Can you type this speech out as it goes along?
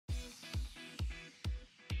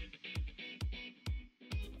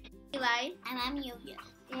Eli. And I'm Yo-Yo.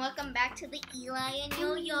 And welcome back to the Eli and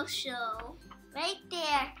Yo-Yo show. Right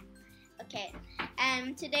there. Okay,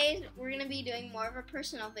 and today we're going to be doing more of a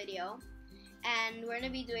personal video. And we're going to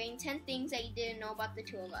be doing 10 things that you didn't know about the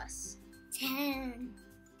two of us. 10.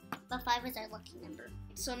 But 5 is our lucky number.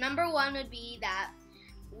 So number 1 would be that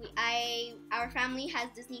our family has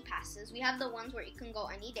Disney passes. We have the ones where you can go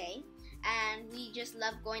any day. And we just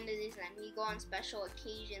love going to Disneyland. We go on special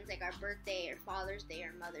occasions like our birthday or Father's Day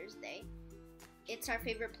or Mother's Day. It's our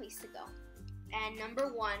favorite place to go. And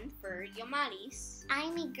number 1 for Yomaris.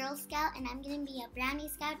 I'm a Girl Scout and I'm going to be a Brownie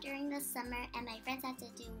Scout during the summer. And my friends have to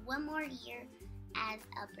do one more year as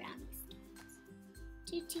a Brownie Scout.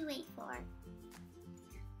 2284.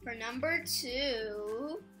 For number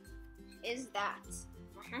 2 is that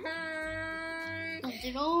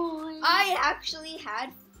I actually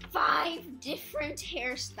had 5 different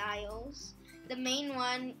hairstyles. The main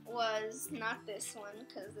one was not this one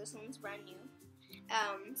because this one's brand new.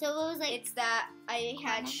 So it was like it's that I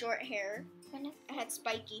had short hair. I had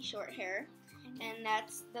spiky short hair, and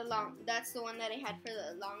that's the one that I had for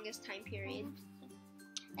the longest time period.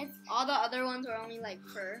 All the other ones were only like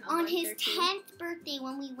for on his 10th birthday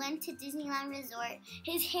when we went to Disneyland Resort.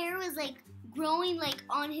 His hair was like growing like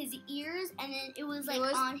on his ears, and then it was like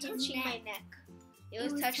on his neck. My neck. It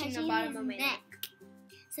was touching the bottom of my neck.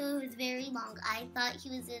 So it was very long. I thought he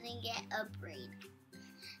was gonna get a braid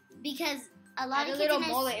because a lot of little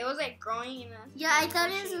mullet. It was like growing in a. Yeah, I thought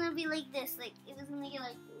it was gonna be like this. Like it was gonna get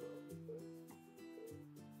like.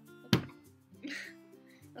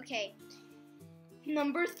 Okay.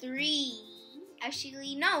 Number 3.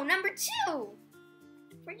 Actually, no. Number 2.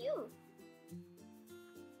 For you.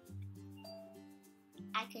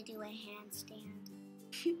 I could do a handstand.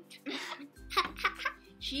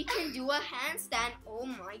 She can do a handstand. Oh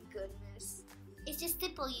my goodness. It's just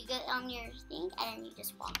simple. You get on your thing and then you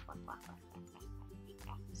just walk.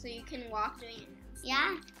 So you can walk doing it.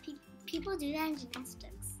 Yeah, people do that in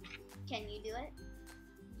gymnastics. Can you do it?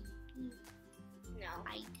 No.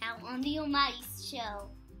 I doubt on the Yomaris show.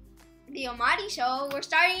 The Yomari Show. We're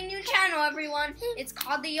starting a new channel, everyone. It's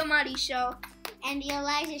called the Yomari Show. And the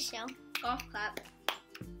Elijah Show. Golf clap.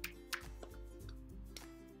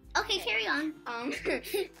 Okay, carry on.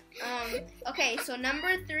 Okay, so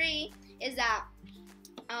number 3 is that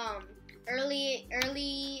early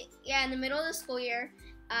in the middle of the school year,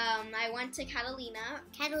 I went to Catalina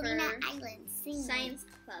Island Science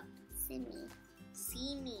Club. See me.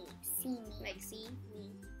 Like see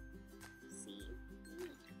me. See me.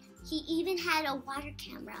 He even had a water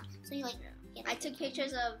camera. So you like I took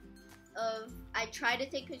pictures of I tried to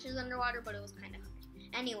take pictures underwater, but it was kind of hard.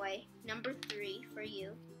 Anyway, number 3 for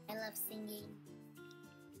you. I love singing.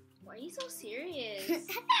 Why are you so serious? Look,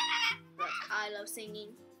 I love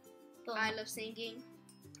singing. Boom. I love singing.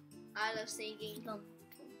 I love singing. Boom.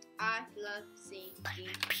 I love singing.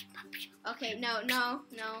 Okay, no.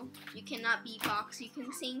 You cannot beatbox. You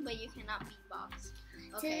can sing, but you cannot beatbox.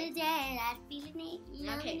 Okay. To the day that feeling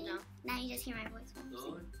it. Okay, no. Now you just hear my voice.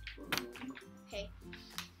 Okay.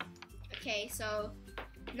 Okay, so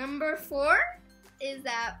number 4 is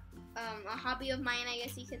that a hobby of mine, I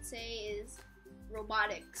guess you could say, is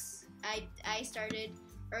robotics. I started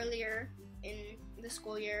earlier in the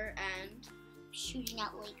school year and shooting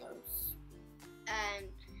out Legos. And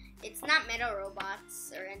it's not metal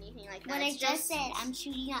robots or anything like that. What I just said, I'm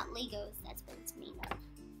shooting out Legos. That's what it's made of.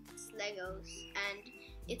 It's Legos. And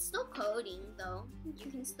it's still coding, though. You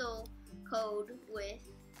can still code with...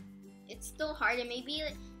 It's still hard. And maybe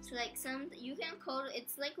it's like you can code...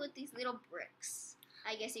 It's like with these little bricks,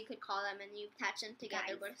 I guess you could call them, and you attach them together,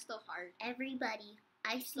 Guys, but it's still hard. Everybody,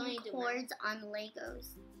 I've seen need to cords on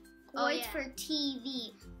Legos. Cords Oh, yeah. for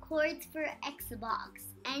TV, cords for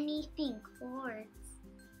Xbox, anything, cords.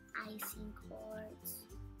 I've seen cords.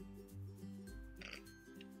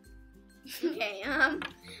 Okay,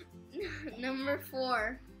 number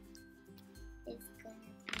 4. It's gonna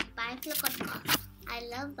be Biflocotico. I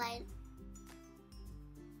love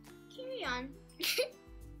Carry on.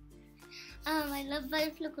 I love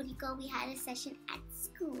Biflocotico. We had a session at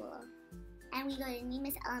school, and we go to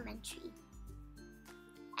Nemus Elementary,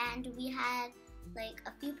 and we had like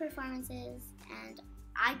a few performances, and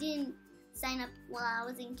I didn't sign up while I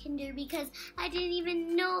was in kinder because I didn't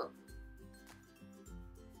even know.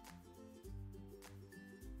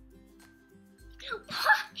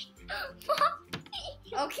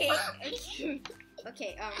 Okay.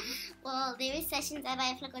 Well, there were sessions at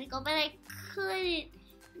Biflocotico, but I couldn't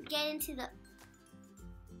get into the.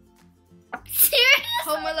 Seriously?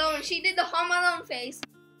 Home Alone. She did the Home Alone face.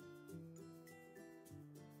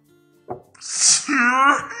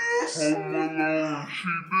 Home Alone. She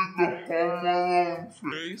did the Home Alone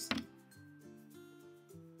face.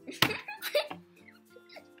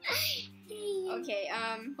 Okay,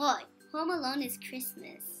 What? Home Alone is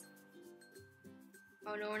Christmas.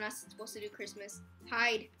 oh no, we're not supposed to do Christmas.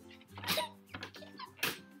 Hide.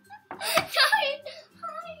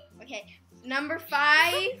 Okay, number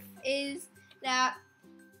 5 is that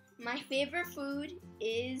my favorite food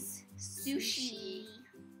is sushi.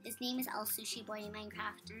 His name is El Sushi Boy in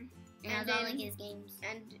Minecraft. And And that's all then- like his games.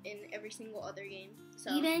 And in every single other game.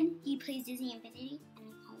 So Even he plays Disney Infinity, and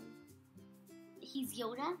I call him. He's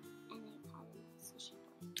Yoda, and I call him Sushi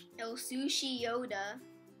Boy. El Sushi Yoda.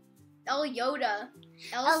 El Yoda.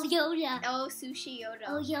 El Yoda. El Sushi Yoda.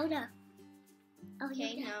 El Yoda. El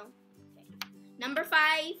Okay, Yoda. no. Okay. Number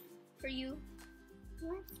 5 for you.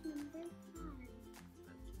 What's number 5?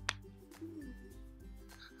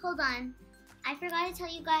 Hold on. I forgot to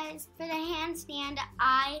tell you guys, for the handstand,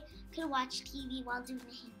 I could watch TV while doing the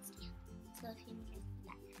handstand. So if you guys do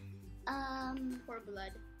that. Pour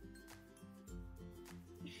blood.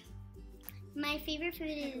 My favorite food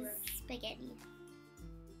is Everywhere. spaghetti.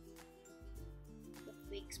 The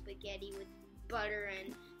fake spaghetti with butter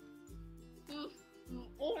and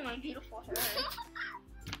oh my beautiful hair.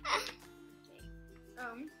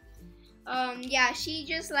 Yeah, she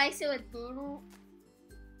just likes it with butter.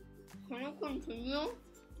 Can I continue?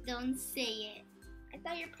 Don't say it. I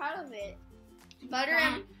thought you're proud of it. Butter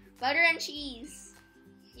and cheese.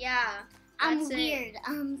 Yeah. I'm That's it. weird.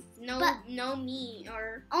 No meat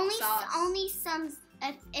or Only sauce. only some.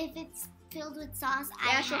 If it's filled with sauce,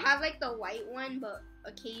 Yeah, I she'll have like the white one, but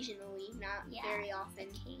occasionally, not Yeah. very often.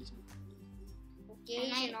 occasionally.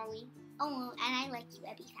 Occasionally. Oh, and I like you,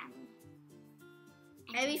 Ebby family.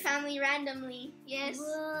 And Every Casey. family randomly. Yes.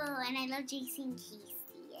 Whoa, and I love JC and Casey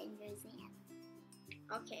and Roseanne.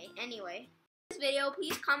 Okay, anyway. This video,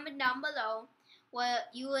 please comment down below what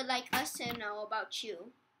you would like us to know about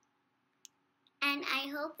you. And I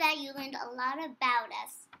hope that you learned a lot about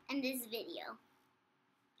us in this video.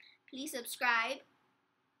 Please subscribe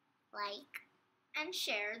Like, and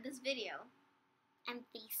share this video. and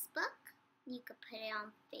Facebook. You could put it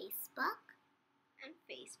on Facebook. And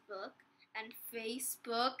Facebook. And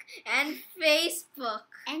Facebook. And Facebook.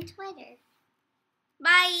 And Twitter.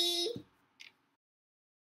 Bye!